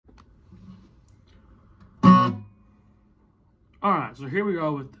All right, so here we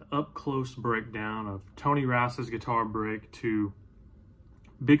are with the up-close breakdown of Tony Rice's guitar break to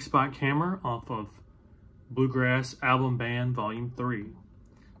Big Spike Hammer off of Bluegrass Album Band Volume 3.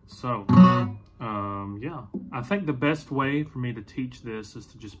 So, yeah, I think the best way for me to teach this is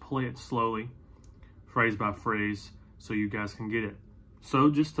to just play it slowly, phrase by phrase, so you guys can get it. So,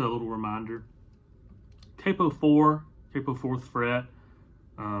 just a little reminder, capo 4, capo 4th fret,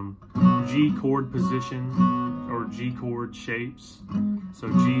 G chord position or G chord shapes. So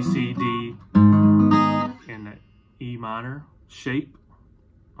G, C, D, and the E minor shape.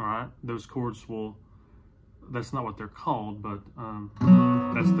 All right, those chords will, that's not what they're called, but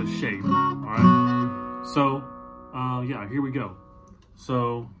that's the shape. All right, so yeah, here we go.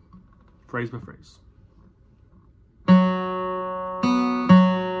 So phrase by phrase.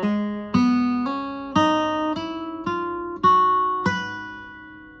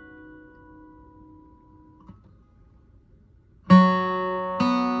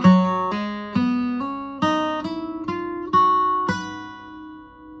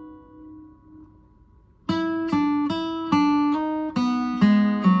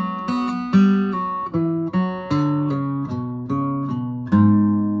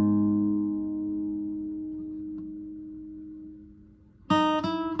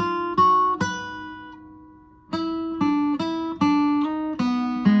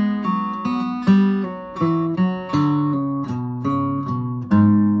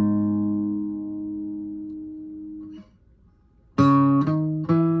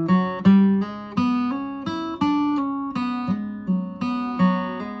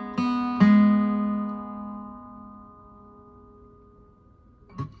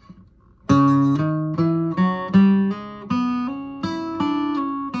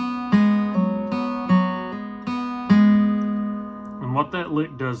 What that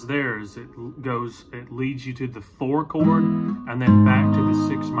lick does there is it leads you to the 4 chord and then back to the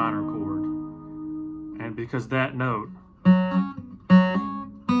 6 minor chord. And because that note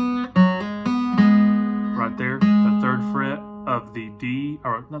right there, the 3rd fret of the D,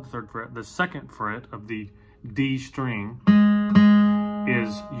 or not the 3rd fret, the 2nd fret of the D string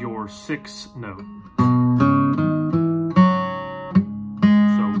is your 6th note.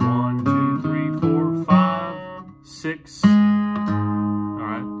 So 1, 2, 3, 4, 5, 6.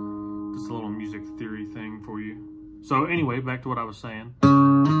 Theory thing for you. So anyway, back to what I was saying. So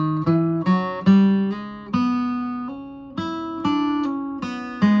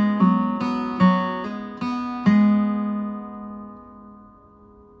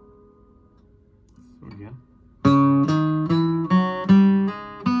again.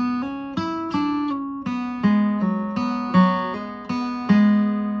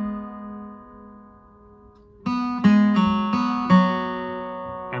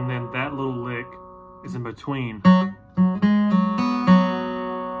 And then that little lick is in between, and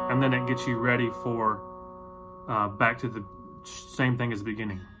then it gets you ready for back to the same thing as the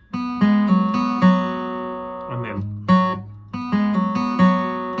beginning, and then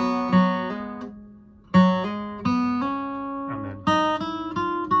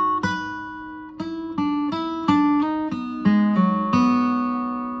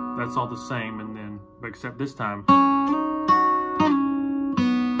that's all the same, and then but except this time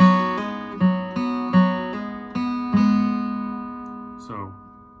so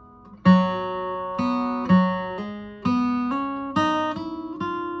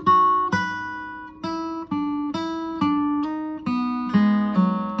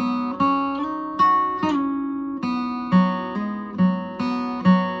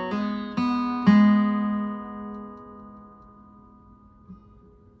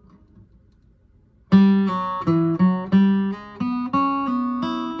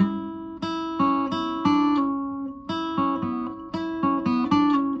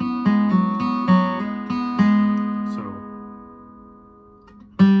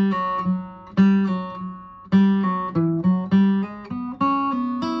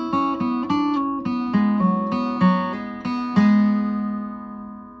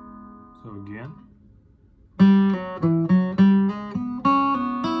again.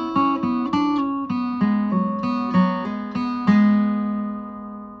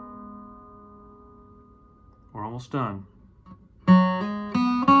 We're almost done.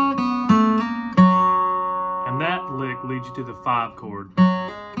 And that lick leads you to the 5 chord.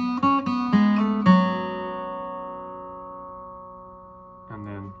 And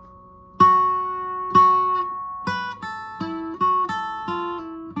then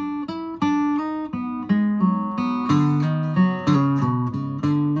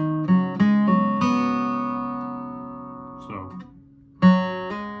so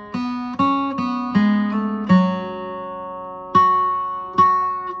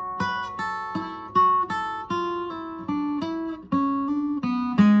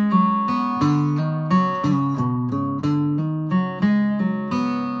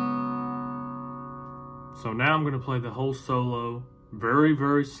So now I'm going to play the whole solo very,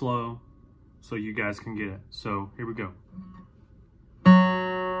 very slow so you guys can get it. So here we go.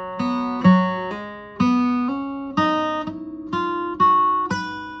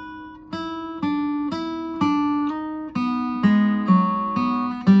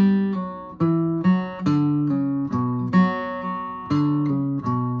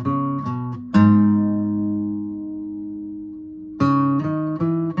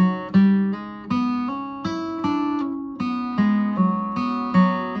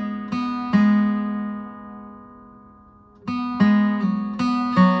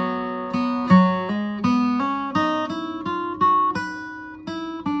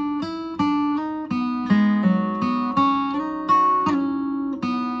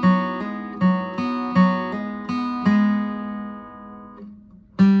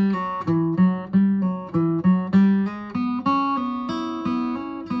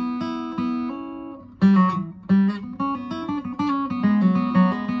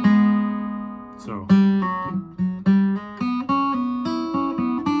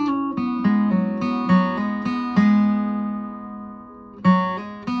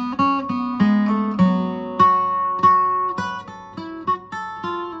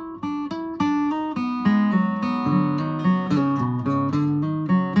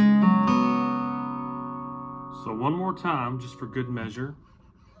 So one more time, just for good measure.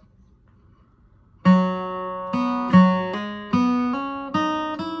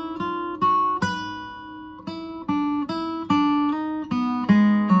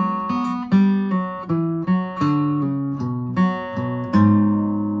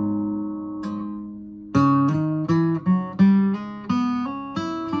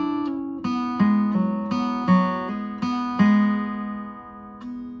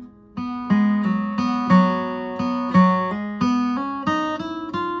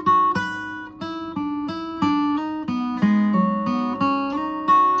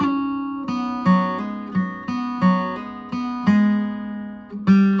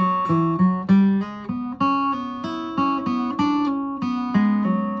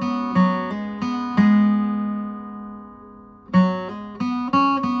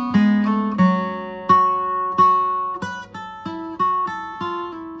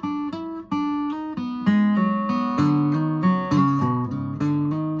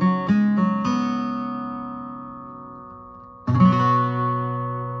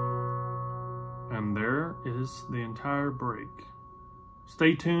 And there is the entire break.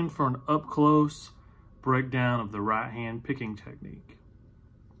 Stay tuned for an up-close breakdown of the right-hand picking technique.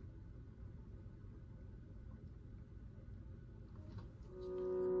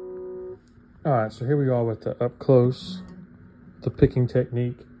 All right, so here we are with the up-close, the picking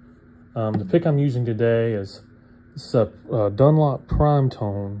technique. The pick I'm using today is a Dunlop Prime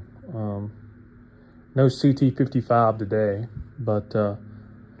Tone. No CT55 today, but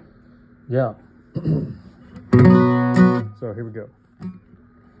yeah. So here we go.